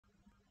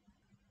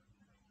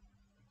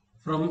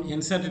From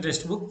Ncert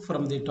textbook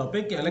from the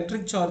topic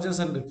electric charges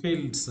and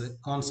fields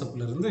concept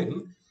இருந்து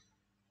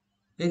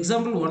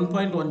example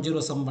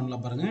 1.10 sum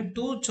பண்ணலாம் பாருங்க.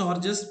 Two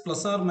charges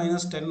plus or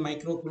minus 10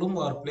 microcoulomb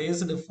are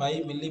placed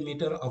 5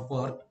 millimeter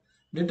apart.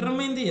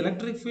 Determine the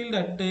electric field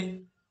at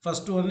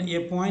first one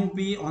a point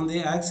P on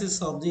the axis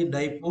of the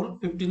dipole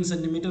 15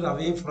 centimeter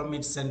away from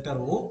its center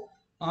O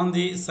on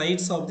the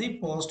sides of the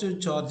positive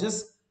charges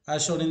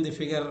as shown in the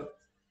figure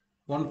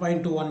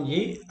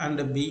 1.21a and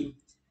B.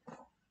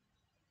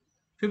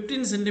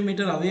 15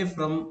 centimeter away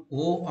from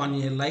O on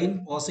a line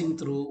passing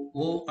through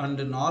O and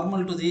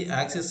normal to the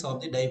axis of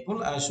the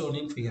dipole as shown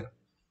in figure.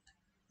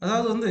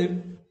 அதாவது வந்து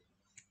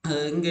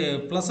இங்கே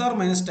plus R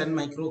minus 10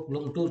 micro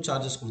coulomb two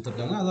charges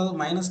கொடுத்துருக்காங்க. அதாவது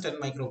minus 10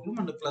 micro coulomb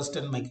and plus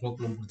 10 micro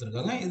coulomb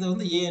கொடுத்துருக்காங்க. இதை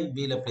வந்து A and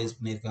பியில் place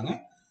பண்ணியிருக்காங்க.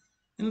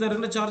 இந்த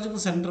ரெண்டு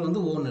சார்ஜுக்கும் சென்டர்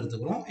வந்து ஓன்னு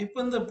எடுத்துக்கிறோம். இப்போ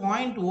இந்த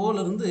பாயிண்ட்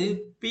ஓலேருந்து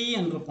பி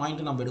என்ற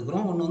பாயிண்ட் நம்ம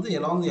எடுக்கிறோம். ஒன்று வந்து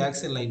எலாங் தி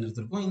ஆக்சியல் லைன்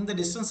எடுத்திருக்கோம். இந்த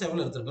டிஸ்டன்ஸ்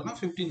எவ்வளோ எடுத்திருக்கோம்னா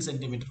 15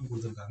 சென்டிமீட்டர்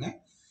கொடுத்துருக்காங்க.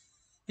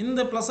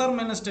 இந்த ப்ளஸ் ஆர்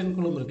மைனஸ் 10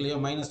 கூலும் இருக்கு இல்லையா,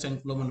 minus 10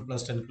 coulomb and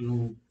plus 10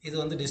 coulomb, இது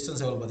வந்து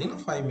டிஸ்டன்ஸ் எவ்வளோ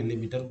பார்த்தீங்கன்னா 5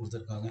 மில்லிமீட்டர்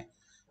கொடுத்துருக்காங்க.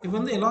 இப்போ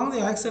வந்து எலாங் தி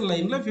ஆக்சியல்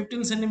லைனில்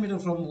 15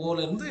 சென்டிமீட்டர் ஃப்ரம்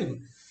ஓலேருந்து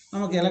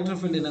நமக்கு எலக்ட்ரிக்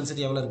ஃபீல்டு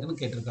இன்டென்சிட்டி எவ்வளோ இருக்குன்னு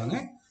கேட்டிருக்காங்க.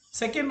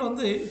 செகண்ட்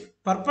வந்து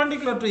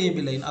பர்பண்டிகுலர் டு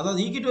ஏபி லைன், அதாவது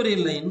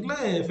ஈக்விட்டோரியல் லைனில்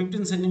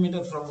 15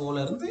 சென்டிமீட்டர் ஃப்ரம்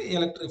ஓலேருந்து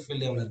எலக்ட்ரிக்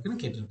ஃபீல்டு எவ்வளோ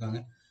இருக்குன்னு கேட்டிருக்காங்க.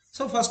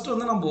 ஸோ ஃபஸ்ட்டு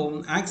வந்து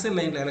நம்ம ஆக்சியல்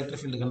லைனில்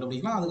எலக்ட்ரிக் ஃபீல்டு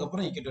கண்டுபிடிக்கலாம்,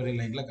 அதுக்கப்புறம்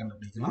ஈக்விட்டோரியல் லைனில்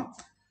கண்டுபிடிக்கலாம்.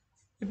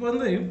 இப்போ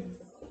வந்து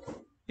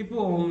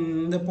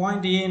இந்த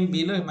பாயிண்ட் ஏ அண்ட்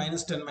பியில்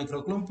மைனஸ் 10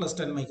 மைக்ரோகுலும் ப்ளஸ்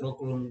 10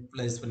 மைக்ரோகுலும்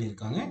பிளேஸ்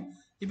பண்ணியிருக்காங்க.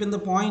 இப்போ இந்த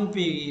பாயிண்ட்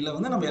பியில்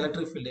வந்து நம்ம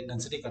எலக்ட்ரிக் ஃபீல்டு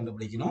இன்டென்சிட்டி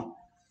கண்டுபிடிக்கணும்.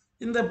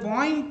 இந்த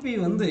பாயிண்ட் பி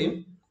வந்து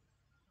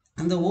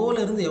இந்த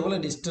ஓலேருந்து எவ்வளோ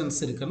டிஸ்டன்ஸ்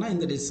இருக்குன்னா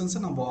இந்த டிஸ்டன்ஸை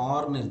நம்ம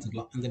ஆர்னு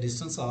எடுத்துக்கலாம். இந்த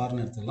டிஸ்டன்ஸ்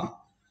ஆர்னு எடுத்துக்கலாம்.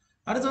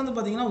 அடுத்து வந்து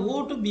பார்த்தீங்கன்னா ஓ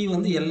டு பி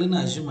வந்து எல்லுன்னு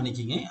அஸ்யூம்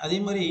பண்ணிக்கிங்க. அதே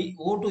மாதிரி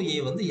ஓ டு ஏ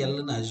வந்து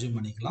எல்லுன்னு அஸ்யூம்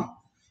பண்ணிக்கலாம்.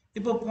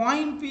 இப்போ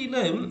பாயிண்ட் பியில்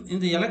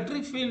இந்த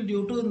எலக்ட்ரிக் ஃபீல்ட்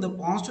டியூ டு இந்த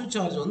பாசிட்டிவ்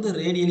சார்ஜ் வந்து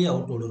ரேடியலி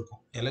அவுட்வோர்டு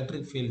இருக்கும்.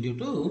 எலக்ட்ரிக் ஃபீல்ட் டியூ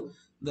டு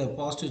இந்த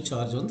பாசிட்டிவ்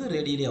சார்ஜ் வந்து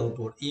radially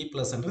அவுட்வோர்டு, E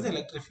ப்ளஸ்ன்றது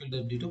electric field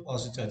due to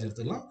positive charge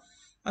எடுத்துக்கலாம்.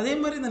 அதே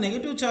மாதிரி இந்த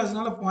நெகட்டிவ்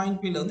சார்ஜ்னால பாயிண்ட்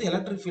பியில் வந்து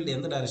எலக்ட்ரிக் ஃபீல்டு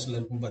எந்த டைரக்ஷனில்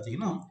இருக்கும்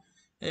பார்த்தீங்கன்னா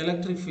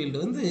எலக்ட்ரிக் ஃபீல்டு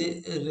வந்து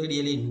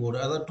ரேடியலி இன்வோர்டு,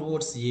 அதாவது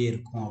டுவோர்ட்ஸ் ஏ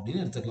இருக்கும்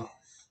அப்படின்னு எடுத்துக்கலாம்.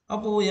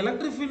 அப்போது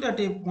electric field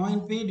at A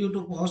point B due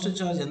to positive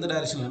charge எந்த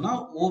டைரக்ஷன்லனா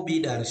ஓபி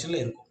டைரக்ஷனில்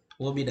இருக்கும்.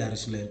 ஓபி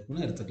டைரக்ஷனில்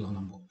இருக்குன்னு எடுத்துக்கலாம்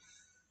நம்ம.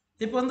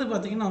 இப்போ வந்து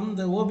பார்த்தீங்கன்னா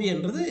இந்த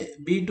ஓபின்றது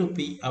பி டு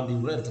பி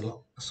அப்படின்னு கூட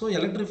எடுத்துக்கலாம். So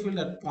electric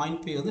field at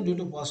point B வந்து டியூ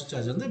டு பாசிட்டிவ்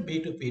சார்ஜ் வந்து பி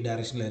டு பி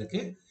டைரக்ஷனில்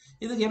இருக்குது.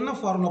 இதுக்கு என்ன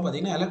ஃபார்முலா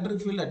பார்த்தீங்கன்னா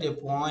electric field at A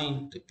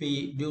point B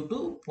due to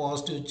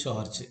positive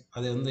charge,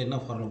 அது வந்து என்ன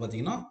ஃபார்முலா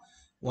பார்த்தீங்கன்னா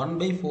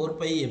 1/4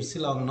 pi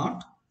epsilon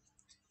not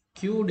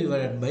Q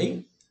divided by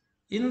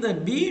இந்த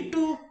பி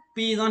டு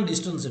பி தான்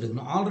டிஸ்டன்ஸ்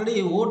எடுக்கணும். ஆல்ரெடி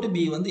ஓ டு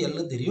பி வந்து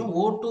எல்லு தெரியும்,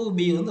 ஓ டு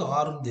பி வந்து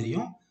ஆர்னு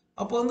தெரியும்.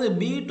 அப்போ வந்து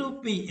பி டு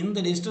பி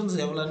இந்த டிஸ்டன்ஸ்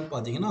எவ்வளோன்னு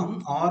பார்த்தீங்கன்னா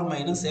ஆர்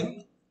மைனஸ் எல்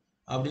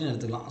அப்படின்னு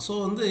எடுத்துக்கலாம். ஸோ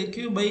வந்து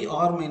Q by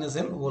R minus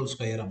L whole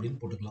square அப்படின்னு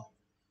போட்டுக்கலாம்.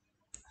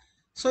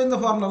 ஸோ இந்த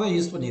ஃபார்முலா தான்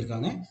யூஸ்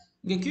பண்ணியிருக்காங்க.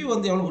 இங்கே Q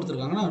வந்து எவ்வளோ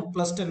கொடுத்துருக்காங்கன்னா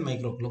ப்ளஸ் 10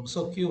 மைக்ரோகுலும். ஸோ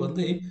Q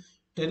வந்து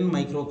 10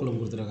 மைக்ரோகுலும்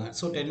கொடுத்துருக்காங்க.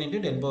 ஸோ 10 ×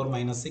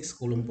 10⁻⁻6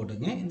 கூலும்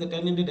போட்டுங்க. இந்த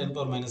 10 ×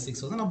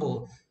 10⁻�6 வந்து நம்ம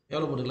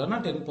எவ்வளோ போட்டுக்கலாம்னா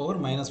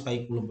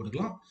 10⁻⁻5 கூலும்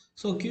போட்டுக்கலாம்.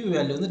 ஸோ Q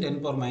வேல்யூ வந்து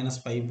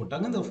 10⁻⁻5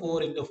 போட்டாங்க. இந்த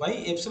 4 × 5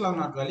 எப்சிலான்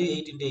நாட் வேல்யூ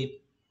 8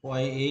 ×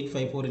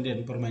 854 ×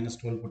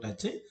 10⁻12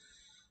 போட்டாச்சு.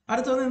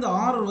 அடுத்து வந்து இந்த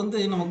ஆர் வந்து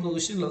நமக்கு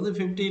கொஷினில் வந்து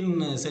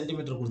 15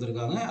 சென்டிமீட்டர்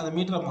கொடுத்துருக்காங்க. அதை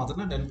மீட்டராக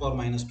மாற்றினா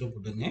 10⁻⁻2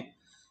 போட்டுங்க.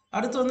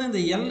 அடுத்து வந்து இந்த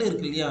எல்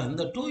இருக்கு இல்லையா,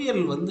 இந்த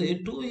 2L வந்து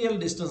 2L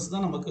டிஸ்டன்ஸ்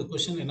தான் நமக்கு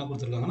கொஷின் என்ன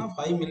கொடுத்துருக்காங்கன்னா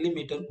 5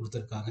 மில்லிமீட்டர்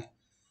கொடுத்துருக்காங்க.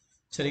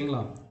 சரிங்களா?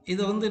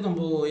 இதை வந்து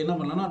நம்ம என்ன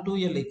பண்ணலாம்னா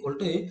 2L =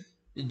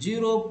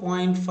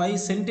 0.5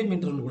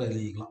 சென்டிமீட்டர்னு கூட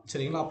எழுதிக்கலாம்.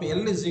 சரிங்களா? அப்போ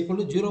L =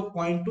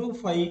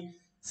 0.25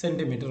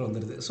 சென்டிமீட்டர்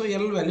வந்துடுது. ஸோ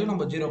L வேல்யூ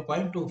நம்ம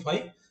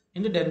 0.25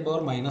 ×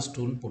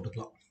 10⁻⁻2ன்னு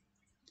போட்டுக்கலாம்.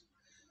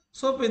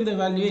 ஸோ இப்போ இந்த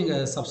வேல்யூ இங்கே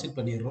சப்ஸ்டிட்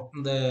பண்ணிடுறோம்.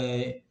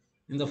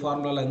 இந்த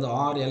ஃபார்முலாவில் இந்த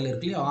RL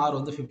இருக்கு இல்லையா, R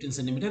வந்து 15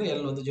 சென்டிமீட்டர்,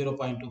 L வந்து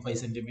 0.25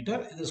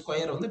 சென்டிமீட்டர், இது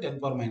ஸ்கொயர் வந்து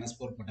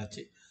 10⁻⁻4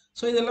 போட்டாச்சு.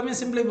 ஸோ இது எல்லாமே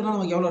சிம்பிளை பண்ணால்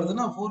நமக்கு எவ்வளோ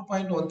வருதுன்னா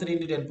 4.13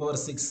 ×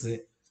 10⁻6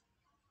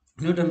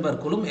 Newton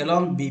per coulomb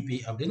along BP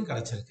அப்படின்னு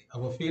கிடச்சிருக்கு.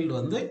 அப்போ ஃபீல்டு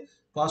வந்து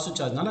பாசிட்டிவ்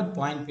சார்ஜ்னால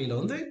பாயிண்ட் பியில்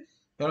வந்து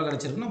எவ்வளோ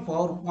கிடச்சிருக்குன்னா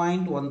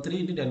 4.13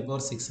 ×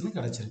 10⁻6ன்னு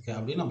கிடச்சிருக்கு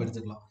அப்படின்னு நம்ம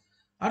எடுத்துக்கலாம்.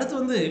 அடுத்து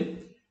வந்து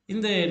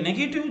இந்த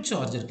நெகட்டிவ்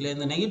சார்ஜ் இருக்குல்ல,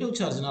 இந்த நெகட்டிவ்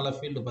சார்ஜ்னால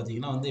ஃபீல்டு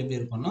பார்த்தீங்கன்னா வந்து எப்படி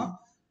இருக்கும்னா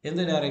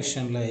எந்த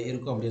டைரெக்ஷனில்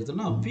இருக்கும் அப்படி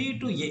எடுத்தோம்னா பி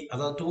டு ஏ,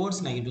 அதாவது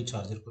டுவோர்ட்ஸ் நெகட்டிவ்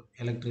சார்ஜ் இருக்கும்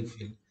எலக்ட்ரிக்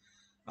ஃபீல்டு.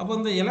 அப்போ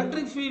இந்த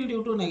electric field due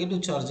to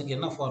negative சார்ஜுக்கு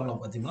என்ன ஃபார்முலா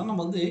பார்த்தீங்கன்னா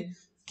நம்ம வந்து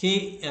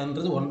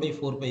K-ன்றது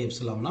 1/4 pi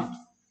epsilon not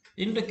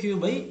into Q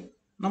by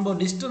நம்ம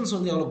டிஸ்டன்ஸ்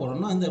வந்து எவ்வளோ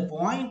போடணும்னா இந்த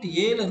பாயிண்ட்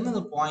ஏலேருந்து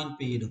இந்த பாயிண்ட்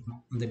பி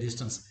எடுக்கணும். இந்த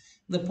டிஸ்டன்ஸ்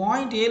இந்த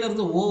பாயிண்ட்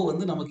ஏலேருந்து ஓ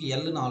வந்து நமக்கு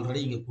எல்லுன்னு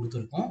ஆல்ரெடி இங்கே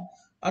கொடுத்துருக்கோம்.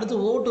 அடுத்து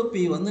ஓ டு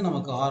பி வந்து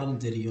நமக்கு ஆர்னு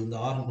தெரியும், இந்த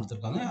ஆர்னு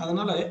கொடுத்துருக்காங்க.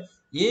 அதனால்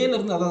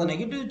ஏலேருந்து, அதாவது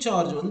நெகட்டிவ்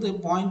சார்ஜ் வந்து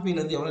பாயிண்ட்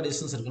பிலேருந்து எவ்வளோ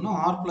டிஸ்டன்ஸ் இருக்குன்னா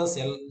ஆர் ப்ளஸ்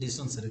எல்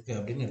டிஸ்டன்ஸ் இருக்குது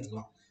அப்படின்னு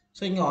எடுத்துக்கலாம்.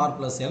 ஸோ இங்கே R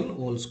plus L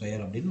whole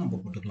square அப்படின்னு நம்ம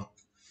போட்டுக்கலாம்.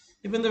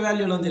 இப்போ இந்த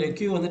வேல்யூவில் வந்து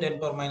Q வந்து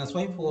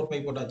 10⁻⁻5 4 pi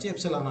போட்டாச்சு,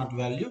 எப்சிலான் நாட்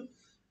வேல்யூ.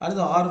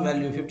 அடுத்து ஆர்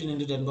வேல்யூ 15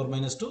 ×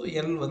 10⁻2,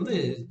 எல் வந்து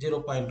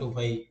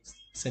 0.25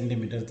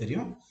 சென்டிமீட்டர்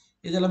தெரியும்.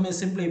 இது எல்லாமே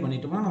சிம்பிளை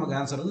பண்ணிட்டோம்னா நமக்கு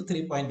ஆன்சர் வந்து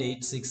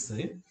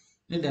 3.86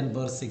 10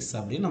 பவர் 6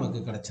 அப்படின்னு நமக்கு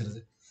கிடச்சிருது.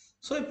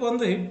 ஸோ இப்போ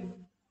வந்து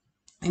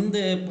இந்த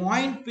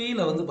பாயிண்ட்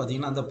பியில் வந்து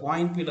பார்த்தீங்கன்னா அந்த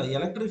பாயிண்ட் பியில்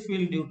electric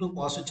field due to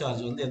positive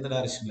charge வந்து எந்த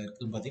டைரக்ஷனில்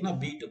இருக்குதுன்னு பார்த்தீங்கன்னா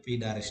பி டு பி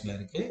டைரக்ஷனில்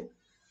இருக்குது.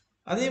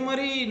 அதே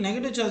மாதிரி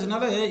நெகட்டிவ்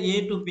சார்ஜ்னால ஏ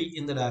டு பி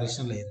இந்த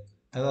டைரக்ஷனில் இருக்குது,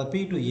 அதாவது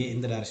பி டு ஏ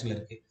இந்த டைரக்ஷனில்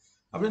இருக்குது.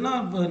 அப்படின்னா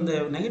இப்போ இந்த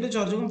நெகட்டிவ்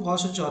சார்ஜுக்கும்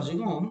பாசிட்டிவ்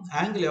சார்ஜுக்கும்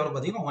ஆங்கிள் எவ்வளோ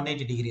பார்த்தீங்கன்னா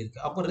 180 டிகிரி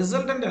இருக்குது. அப்போ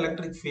ரிசல்டன்ட்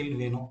எலக்ட்ரிக் ஃபீல்டு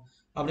வேணும்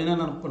அப்படின்னா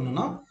என்ன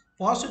பண்ணணும்னா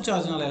positive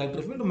சார்ஜ்னால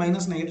electric field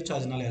minus negative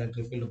சார்ஜ்னால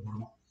electric field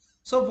போடணும்.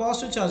 ஸோ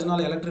பாசிட்டிவ் சார்ஜ்னால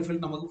எலக்ட்ரிக்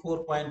ஃபீல்டு நமக்கு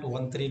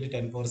 4.13 ×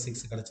 10 பவர்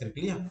 6 கிடச்சிருக்கு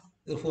இல்லையா.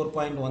 இது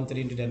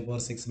 4.13 × 10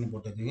 பவர் 6ன்னு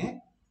போட்டுருக்கீங்க.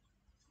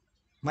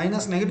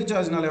 மைனஸ் நெகட்டிவ்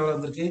சார்ஜ்னால எவ்வளோ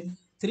வந்திருக்கு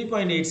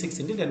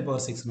 3.86 × 10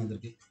 பவர் 6ன்னு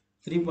வந்திருக்கு.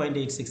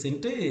 3.86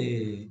 இன்ட்டு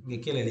இங்கே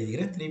கீழே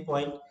எழுதிக்கிறேன்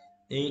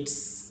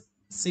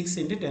 3.86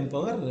 × 10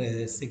 பவர்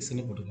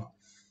 6ன்னு போட்டுக்கலாம்.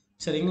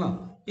 சரிங்களா.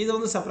 இதை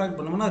வந்து சப்ராக்ட்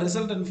பண்ணோம்னா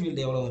ரிசல்டன்ட்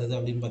ஃபீல்டு எவ்வளோ வருது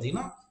அப்படின்னு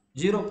பார்த்தீங்கன்னா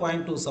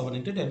 0.27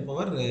 × 10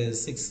 பவர்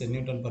 6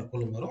 நியூட்டன் பர்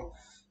கூலும் வரும்.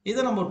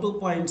 இதை நம்ம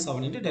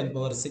 2.7 × 10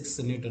 பவர்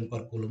 6 நியூட்டன்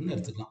பர் கூலும்னு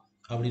எடுத்துக்கலாம்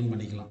அப்படின்னு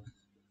பண்ணிக்கலாம்.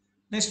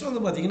 நெக்ஸ்ட்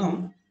வந்து பார்த்தீங்கன்னா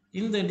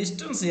இந்த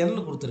டிஸ்டன்ஸ்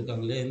எல்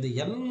கொடுத்துருக்காங்க இல்லையா, இந்த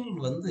எல்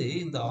வந்து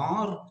இந்த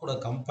ஆர் கூட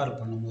கம்பேர்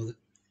பண்ணும்போது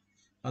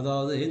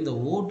அதாவது இந்த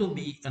ஓ டு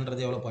பி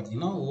என்றது எவ்வளோ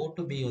பார்த்தீங்கன்னா ஓ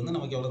டு பி வந்து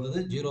நமக்கு எவ்வளோ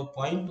இருந்தது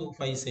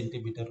 0.25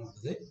 சென்டிமீட்டர்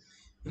வருது.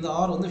 இந்த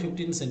ஆர் வந்து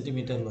 15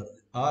 சென்டிமீட்டர் வருது.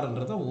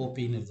 ஆர்ன்றதை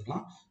ஓபின்னு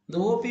எடுத்துக்கலாம். இந்த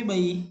ஓபி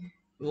பை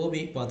ஓபி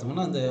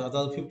பார்த்தோம்னா அந்த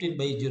அதாவது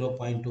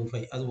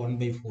 15/0.25 அது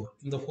 1/4.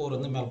 இந்த 4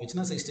 வந்து மேலே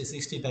போச்சுன்னா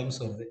 60 டைம்ஸ்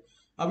வருது.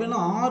 அப்படின்னா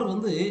ஆர்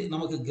வந்து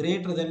நமக்கு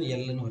கிரேட்டர் தென்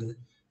எல்லுன்னு வருது.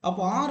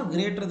 அப்போ ஆர்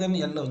கிரேட்டர் தென்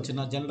எல்ல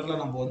வந்துச்சுன்னா ஜென்ரலாக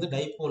நம்ம வந்து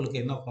டைபோலுக்கு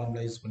என்ன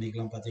ஃபார்முலா யூஸ்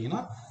பண்ணிக்கலாம் பார்த்தீங்கன்னா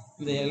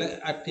இந்த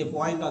at A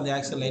point on the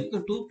axle லைனுக்கு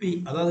 2p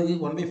அதாவது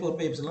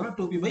 1/4 எப்சிலான்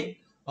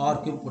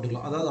 2p/r³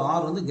 போட்டுக்கலாம். அதாவது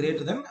ஆர் வந்து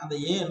கிரேட்டர் தென் அந்த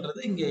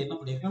ஏன்றது இங்கே என்ன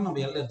பண்ணியிருக்கோம்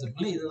நம்ம எல்ல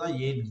எடுத்துருக்கோம், இதுதான்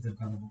ஏன்னு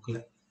எடுத்திருக்காங்க புக்கில்.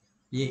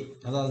 ஏ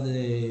அதாவது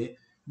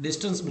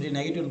distance between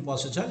negative and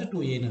positive charge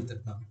 2a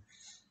எடுத்திருக்காங்க.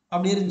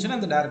 அப்படி இருந்துச்சுன்னா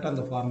இந்த டேரெக்டாக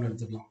அந்த ஃபார்முலா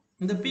எடுத்துக்கலாம்.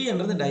 இந்த p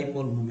என்றது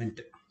டைபோல் மூமெண்ட்.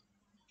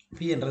 p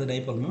என்றது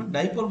டைபோல் மூமெண்ட்.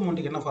 டைபோல்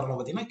மூமெண்ட்டுக்கு என்ன ஃபார்முலா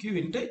பார்த்தீங்கன்னா q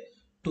 ×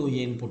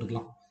 2aன்னு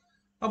போட்டுக்கலாம்.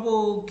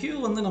 அப்போது q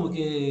வந்து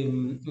நமக்கு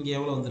இங்கே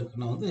எவ்வளோ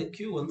வந்திருக்குன்னா வந்து q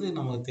வந்து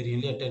நமக்கு தெரியும்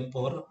இல்லையா 10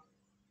 பவர்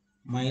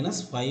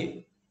 -5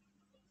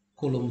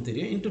 கூலும்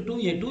தெரியும் இன்ட்டு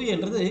 2a.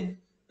 2aன்றது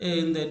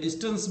இந்த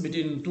டிஸ்டன்ஸ்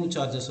பிட்வீன் டூ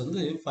சார்ஜஸ்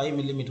வந்து 5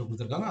 மில்லிமீட்டர்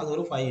கொடுத்துருக்காங்க. அது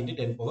ஒரு 5 ×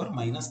 10 பவர்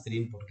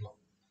 -3ன்னு போட்டுக்கலாம்.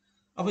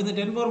 அப்போ இந்த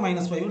 10 பவர்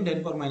 -5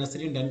 10 பவர்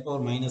 -3 10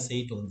 பவர்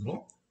 -8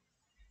 வந்துடும்.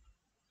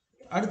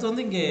 அடுத்து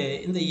வந்து இங்கே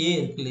இந்த ஏ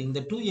இருக்குல்ல இந்த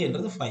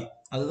 2aன்றது 5,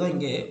 அதுதான்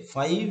இங்கே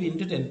 5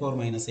 × 10 பவர்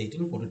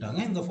 -8ன்னு போட்டுட்டாங்க.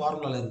 இந்த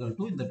ஃபார்முலாவில் இருக்கிற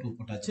 2 இந்த 2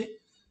 போட்டாச்சு.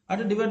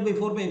 அடுத்து டிவைட் பை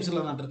 4πε0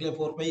 இருக்குல்ல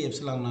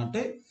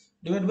 4πε0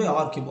 டிவைட் பை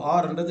r³.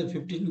 ஆர்ன்றது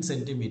 15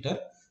 சென்டிமீட்டர்.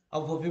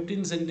 அப்போ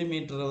 15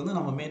 சென்டிமீட்டரை வந்து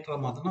நம்ம மீட்டரை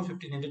மாற்றினா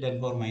 15 × 10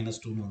 பவர்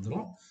 -2ன்னு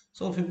வந்துடும்.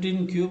 ஸோ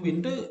 15³ ×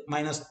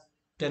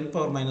 -10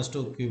 பவர்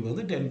 -2³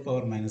 வந்து 10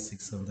 பவர்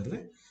 -6 வந்துடுது.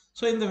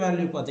 ஸோ இந்த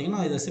வேல்யூ பார்த்தீங்கன்னா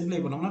இதை சிம்ப்ளை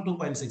பண்ணோம்னா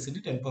 2.6 ×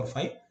 10 பவர்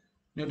 5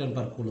 நியூட்டன்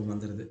பர் கூலும்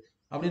வந்துடுது.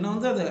 அப்படின்னா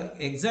வந்து அதை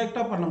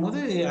எக்ஸாக்டாக பண்ணும்போது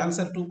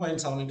ஆன்சர்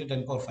 2.7 ×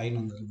 10 பவர் 5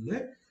 வந்துருக்குது.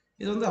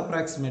 இது வந்து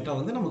அப்ராக்சிமேட்டாக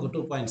வந்து நமக்கு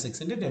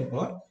 2.6 × 10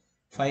 பவர்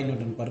 5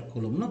 நியூட்டன் பர்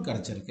கூலும்னு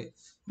கிடச்சிருக்கு.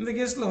 இந்த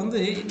கேஸில் வந்து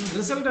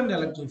ரிசல்டன்ட்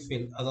எலக்ட்ரிக்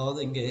ஃபீல்டு அதாவது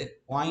இங்கே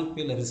பாயிண்ட்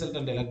பியில்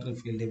ரிசல்டன்ட் எலக்ட்ரிக்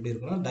ஃபீல்டு எப்படி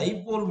இருக்குன்னா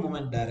டைபோல்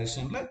மூமெண்ட்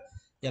டைரக்ஷனில்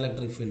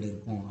எலக்ட்ரிக் ஃபீல்டு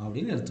இருக்கும்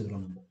அப்படின்னு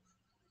எடுத்துக்கிறோம் நம்ம.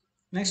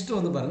 நெக்ஸ்ட்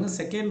வந்து பாருங்கள்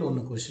செகண்ட்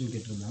ஒன்று கொஸ்டின்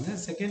கேட்டிருந்தாங்க.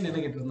 செகண்ட் என்ன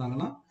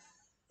கேட்டிருந்தாங்கன்னா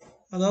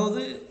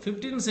அதாவது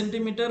 15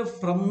 centimetre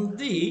from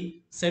the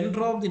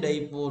centre of the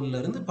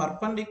டைபோல்லேருந்து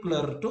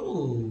perpendicular to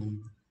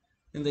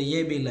இந்த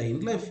ஏபி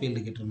லைனில் ஃபீல்டு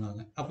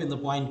கேட்டிருந்தாங்க. அப்போ இந்த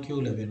பாயிண்ட்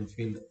க்யூவில் வேணும்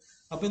ஃபீல்டு.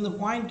 அப்போ இந்த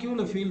பாயிண்ட்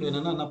க்யூவில் ஃபீல்டு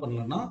வேணும்னா என்ன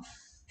பண்ணலாம்னா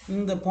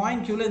இந்த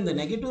பாயிண்ட் க்யூவில் இந்த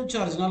நெகட்டிவ்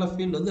சார்ஜ்னால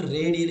ஃபீல்டு வந்து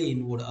ரேடியலி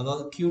இன்வோர்டு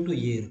அதாவது Q to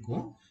A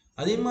இருக்கும்.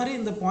 அதே மாதிரி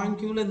இந்த பாயிண்ட்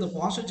க்யூவில் இந்த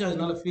பாசிட்டிவ்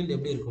சார்ஜ்னால ஃபீல்டு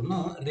எப்படி இருக்கும்னா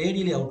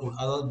ரேடியலி அவுட்வோர்டு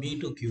அதாவது B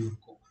to Q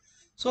இருக்கும்.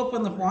 ஸோ இப்போ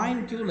இந்த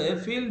பாயிண்ட் க்யூவில்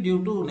ஃபீல்டு டியூ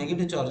டு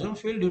நெகட்டிவ் சார்ஜும்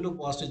ஃபீல்டு டியூ டு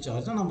பாசிட்டிவ்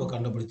சார்ஜும் நம்ம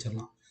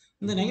கண்டுபிடிச்சிடலாம்.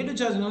 இந்த நெகட்டிவ்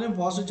சார்ஜ்னாலையும்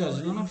பாசிட்டிவ்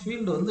சார்ஜ்னாலும்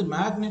ஃபீல்டு வந்து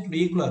மேக்னெட்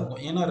ஈக்குவலாக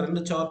இருக்கும். ஏன்னா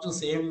ரெண்டு சார்ஜும்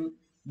சேம்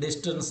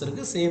டிஸ்டன்ஸ்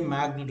இருக்குது, சேம்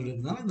மேக்னெட்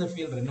இருக்கிறதுனால இந்த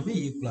ஃபீல்டு ரெண்டுமே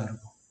ஈக்குவலாக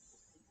இருக்கும்.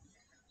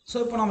 ஸோ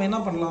இப்போ நம்ம என்ன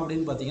பண்ணலாம்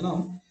அப்படின்னு பார்த்தீங்கன்னா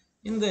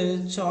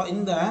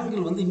இந்த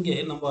ஆங்கிள் வந்து இங்கே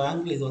நம்ம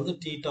ஆங்கிள் இது வந்து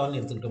டீட்டான்னு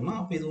எடுத்துக்கிட்டோம்னா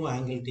அப்போ இதுவும்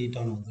ஆங்கிள்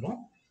டீட்டான்னு வந்துடும்.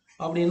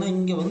 அப்படின்னா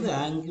இங்கே வந்து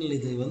ஆங்கிள்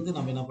இது வந்து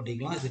நம்ம என்ன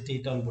பண்ணிக்கலாம் இது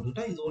டீட்டான்னு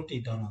போட்டுக்கிட்டா இதுவும்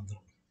டீட்டான்னு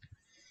வந்துடும்.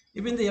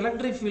 இப்போ இந்த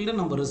எலக்ட்ரிக் ஃபீல்டை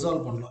நம்ம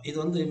ரிசால்வ் பண்ணலாம். இது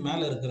வந்து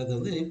மேலே இருக்கிறது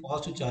வந்து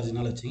பாசிட்டிவ்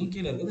சார்ஜ்னால வச்சுங்க,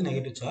 கீழே இருக்கிறது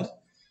நெகட்டிவ் சார்ஜ்.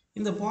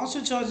 இந்த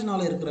பாசிட்டிவ்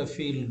சார்ஜ்னால இருக்கிற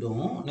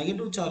ஃபீல்டும்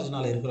நெகட்டிவ்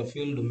சார்ஜ்னால இருக்கிற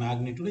ஃபீல்டு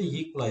மேக்னிட்யூடும்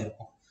ஈக்குவலாக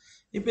இருக்கும்.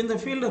 இப்போ இந்த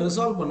ஃபீல்டை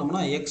ரிசால்வ்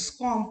பண்ணோம்னா எக்ஸ்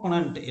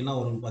காம்பனண்ட் என்ன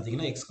வரும்னு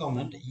பார்த்தீங்கன்னா எக்ஸ்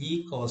காம்பனண்ட் இ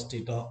காஸ்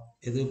தீட்டா.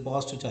 இது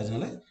பாசிட்டிவ்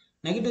சார்ஜ்னால,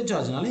 நெகட்டிவ்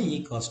சார்ஜ்னால இ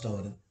காஸ்ட்டாக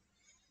வருது.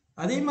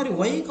 அதே மாதிரி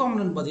ஒய்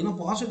காம்பனண்ட் பார்த்தீங்கன்னா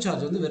பாசிட்டிவ்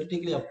சார்ஜ் வந்து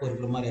வெர்டிகலி அப்போ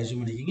இருக்கிற மாதிரி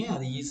அஸ்யூம் பண்ணிக்கிங்க,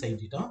 அது இ சைன்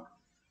தீட்டா.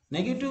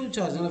 நெகட்டிவ்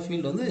சார்ஜ்னால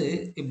ஃபீல்டு வந்து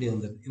இப்படி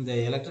வந்துடுது. இந்த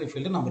எலக்ட்ரிக்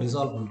ஃபீல்டை நம்ம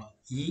ரிசால்வ் பண்ணலாம்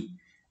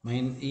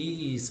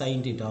இ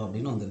சைன் தீட்டா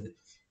அப்படின்னு வந்துடுது.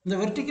 இந்த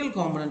வெர்டிக்கல்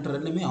காம்பனண்ட்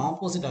ரெண்டுமே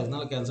ஆப்போசிட்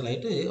ஆகிறதுனால கேன்சல்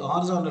ஆகிட்டு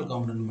ஹாரிசான்டல்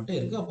காம்பனண்ட் மட்டும்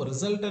இருக்குது. அப்போ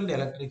ரிசல்டன்ட்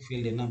எலக்ட்ரிக்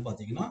ஃபீல்டு என்னன்னு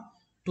பார்த்தீங்கன்னா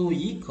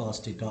 2e cos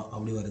θ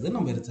அப்படி வருது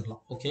நம்ம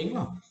எடுத்துக்கலாம்.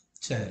 ஓகேங்களா.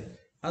 சரி,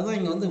 அதுதான்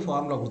இங்கே வந்து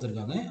ஃபார்முலா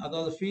கொடுத்துருக்காங்க.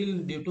 அதாவது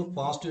field due to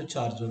positive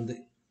charge வந்து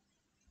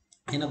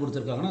என்ன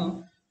கொடுத்துருக்காங்கன்னா,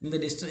 இந்த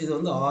இது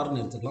வந்து ஆர்னு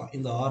எடுத்துக்கலாம்.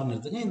 இந்த ஆர்னு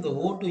எடுத்துங்க. இந்த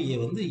ஓ டு ஏ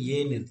வந்து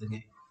ஏன்னு எடுத்துங்க.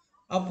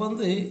 அப்போ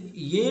வந்து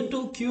A to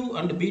Q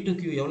and B to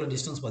Q எவ்வளோ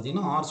டிஸ்டன்ஸ்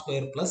பார்த்தீங்கன்னா R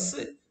square plus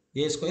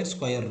A square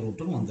square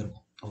ரூட்டுன்னு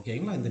வந்திருக்கும்.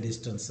 ஓகேங்களா, இந்த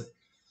டிஸ்டன்ஸு.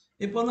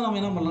 இப்போ வந்து நம்ம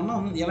என்ன பண்ணலாம்னா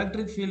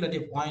electric field at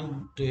A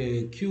point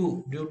Q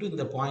due to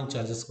இந்த பாயிண்ட்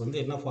சார்ஜஸ்க்கு வந்து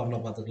என்ன ஃபார்முலா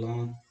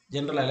பார்த்துக்கலாம்.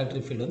 ஜென்ரல்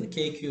எலக்ட்ரிக் ஃபீல்டு வந்து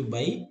K Q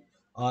by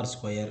R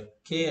square.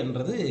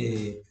 கேன்றது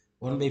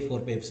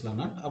 1/4 pi epsilon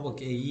not. அப்போ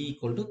K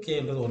equal to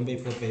கேன்றது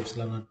 1/4 pi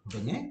epsilon not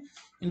போட்டுங்க.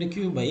 இந்த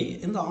கியூ பை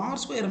இந்த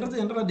ஆர் ஸ்கொயர்ன்றது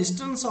ஜென்ரலாக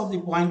distance of the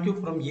point Q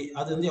from ஏ.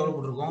 அது வந்து எவ்வளோ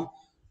போட்டிருக்கோம்,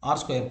 R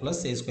square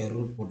plus A square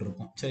root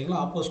போட்டிருக்கோம். சரிங்களா,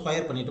 அப்போ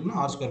ஸ்கொயர் பண்ணிட்டோம்னா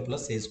R square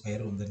plus A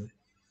square வந்துடுது.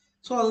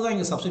 ஸோ அதுதான்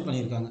இங்கே சப்ஸ்டிட்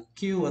பண்ணியிருக்காங்க.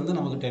 கியூ வந்து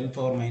நமக்கு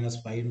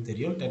 10⁻⁵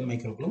 தெரியும், 10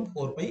 மைக்ரோகுலம்,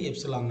 4 pi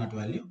epsilon not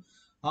value.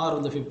 R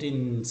வந்து 15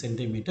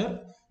 சென்டிமீட்டர்,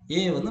 ஏ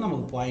வந்து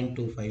நமக்கு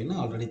 0.25ன்னு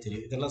ஆல்ரெடி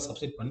தெரியும். இதெல்லாம்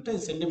சப்ஸ்டிட் பண்ணிட்டு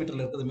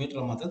சென்டிமீட்டரில் இருக்கிறது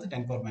மீட்டரில் மாற்றது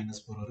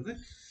 10⁻⁴ வருது.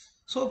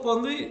 ஸோ இப்போ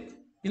வந்து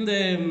இந்த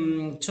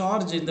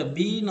சார்ஜ் இந்த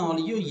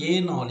பினாலையும்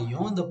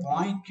ஏனாலையும் இந்த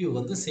பாயிண்ட் கியூ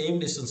வந்து சேம்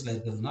டிஸ்டன்ஸில்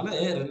இருக்கிறதுனால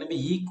ரெண்டுமே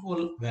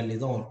ஈக்குவல் வேல்யூ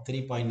தான் வரும்.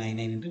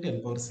 3.99 ×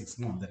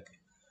 10⁶ வந்திருக்கு.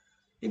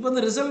 இப்போ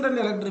இந்த ரிசல்டன்ட்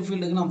எலக்ட்ரிக்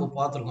ஃபீல்டுக்கு நம்ம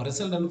பார்த்துருக்கோம்.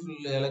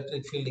 ரிசல்டன்ட்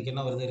எலக்ட்ரிக் ஃபீல்டுக்கு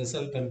என்ன வருது,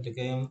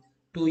 ரிசல்டன்ட்டுக்கு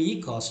 2E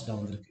cos θ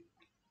வந்திருக்கு.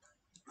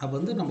 அப்போ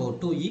வந்து நம்ம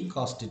 2E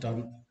cos θ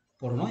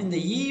போடணும். இந்த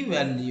E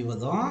வேல்யூவை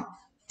தான்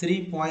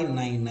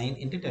 3.99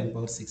 ×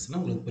 10⁶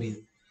 உங்களுக்கு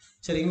புரியுது.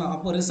 சரிங்களா,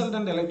 அப்போ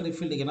ரிசல்டன்ட் எலக்ட்ரிக்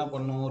ஃபீல்டுக்கு என்ன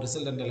பண்ணணும்,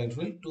 ரிசல்டன்ட் எலக்ட்ரிக்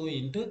ஃபீல்டு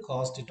 2 ×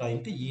 cos θ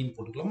 × Eன்னு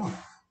போட்டுக்கலாமா.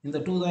 இந்த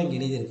 2 தான் இங்கே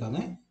எழுதியிருக்காங்க.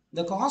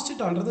 இந்த cos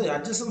θன்றது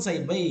adjacent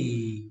side by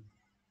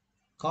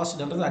cos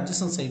θன்றது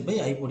adjacent side by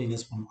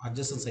hypotenuse பண்ணும்.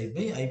 adjacent side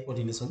by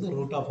hypotenuse வந்து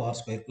 √r²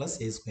 +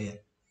 a².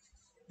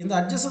 இந்த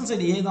adjacent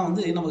side a தான்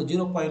வந்து நமக்கு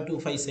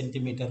 0.25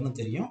 சென்டிமீட்டர்னு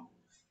தெரியும்.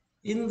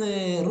 இந்த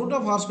 √r²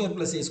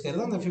 + a²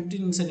 தான் இந்த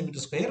 15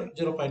 சென்டிமீட்டர் ஸ்கொயர்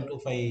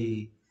 0.25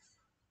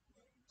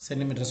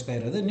 சென்டிமீட்டர்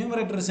ஸ்கொயர். அது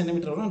நியூமரேட்டர்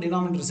சென்டிமீட்டர் வரும்,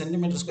 டினாமினேட்டர்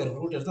சென்டிமீட்டர் ஸ்கொயர்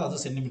ரூட் எடுத்து அது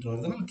சென்டிமீட்டர்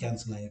வருதுனால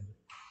கேன்சல் ஆயிடுது.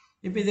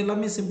 இப்போ இது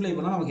எல்லாமே சிம்பிளை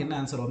பண்ணால் நமக்கு என்ன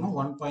ஆன்சர் வரணும்,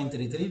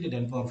 1.33 ×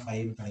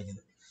 10⁵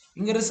 கிடைக்குது.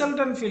 இங்கே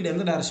ரிசல்டன்ட் ஃபீல்டு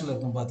எந்த டைரக்ஷனில்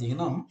இருக்கும்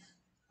பார்த்தீங்கன்னா,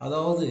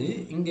 அதாவது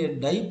இங்கே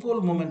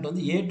டைபோல் மூமெண்ட்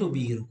வந்து ஏ டு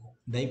பி இருக்கும்.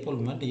 Dipole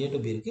moment A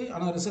to be இருக்குது.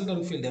 ஆனால்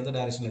ரிசல்டன்ட் ஃபீல்டு எந்த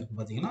டைரக்ஷனில் இருக்குது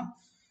பார்த்தீங்கன்னா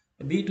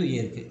பி டு ஏ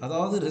இருக்குது.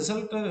 அதாவது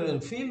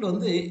ரிசல்டன்ட் ஃபீல்டு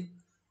வந்து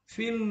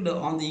field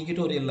on the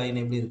equatorial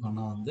line எப்படி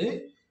இருக்கும்னா வந்து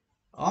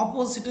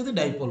ஆப்போசிட் இது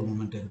டைபோல்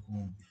மூமெண்ட்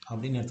இருக்கும்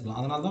அப்படின்னு எடுத்துக்கலாம்.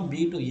 அதனால தான்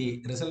B to A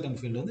resultant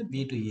field வந்து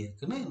பி டு ஏ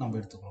இருக்குன்னு நம்ம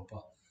எடுத்துக்கிறோம்ப்பா.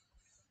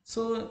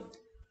 ஸோ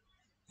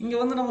இங்கே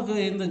வந்து நமக்கு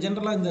இந்த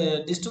ஜென்ரலாக இந்த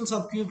டிஸ்டன்ஸ்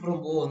ஆஃப் கியூ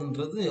ஃப்ரம்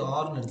ஓன்றது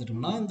ஆர்னு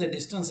எடுத்துட்டோம்னா இந்த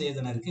டிஸ்டன்ஸ் ஏ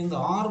தானே இருக்குது. இந்த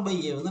ஆர் பை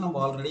ஏ வந்து நம்ம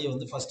ஆல்ரெடி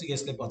வந்து ஃபஸ்ட்டு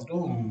கேஸ்லேயே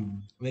பார்த்துட்டோம்,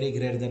 வெரி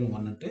கிரேட்டர் தென்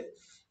 1ன்ட்டு.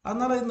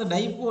 அதனால் இந்த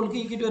டைபோலுக்கு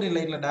ஈக்வட்டோரியல்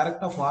லைனில்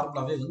டேரெக்டாக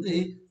ஃபார்முலாவே வந்து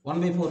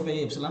 1/4 pi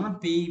epsilon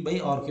B by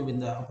R cube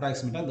இந்த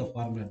அப்ராக்சிமேட்டாக இந்த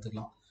ஃபார்முலா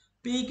எடுத்துக்கலாம்.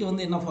 பிக்கு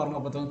வந்து என்ன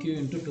ஃபார்முலா பார்த்தோம், கியூ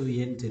 ×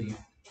 2ஏன்னு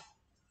தெரியும்.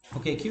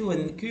 ஓகே,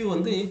 கியூ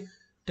வந்து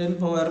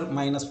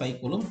 10⁻⁵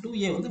 கூலும்,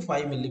 2a வந்து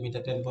 5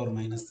 மில்லிமீட்டர்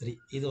 10⁻³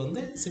 இது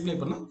வந்து சிம்ப்ளை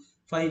பண்ணால்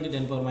 5 ×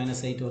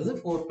 10⁻8 வருது.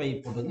 4 பை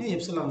போட்டுங்க,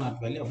 எப்சிலான் நாட்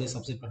வேல்யூ அப்படியே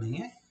சப்ஸ்டிட் பண்ணுங்க.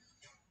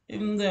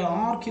 இந்த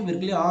ஆர் கியூப்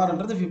இருக்கு இல்லையா,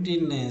 ஆர்ன்றது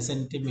 15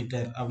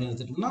 சென்டிமீட்டர் அப்படின்னு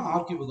எடுத்துட்டோம்னா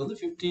ஆர் கியூபுக்கு வந்து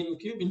 15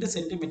 கியூப் ×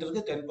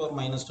 சென்டிமீட்டருக்கு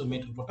 10⁻²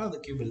 மீட்டர் போட்டால் அது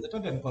கியூப்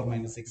எடுத்துட்டா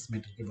 10⁻6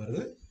 மீட்டர் கியூப்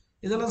வருது.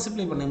 இதெல்லாம்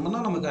சிம்ப்ளை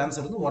பண்ணோம்னா நமக்கு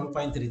ஆன்சர் வந்து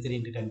 1.33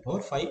 ×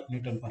 10⁵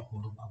 நியூட்டன் பர்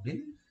கூலும்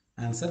அப்படின்னு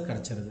ஆன்சர்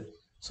கிடச்சிருது.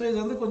 ஸோ இது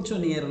வந்து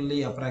கொஞ்சம் நியர்லி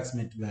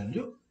அப்ராக்சிமேட்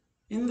வேல்யூ.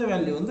 இந்த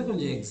வேல்யூ வந்து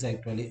கொஞ்சம்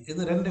எக்ஸாக்ட் வேல்யூ.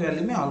 இது ரெண்டு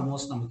வேல்யூமே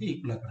ஆல்மோஸ்ட் நமக்கு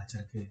ஈக்குவலாக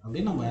கிடச்சிருக்கு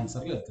அப்படின்னு நம்ம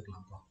ஆன்சரில்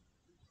எடுத்துக்கலாம்.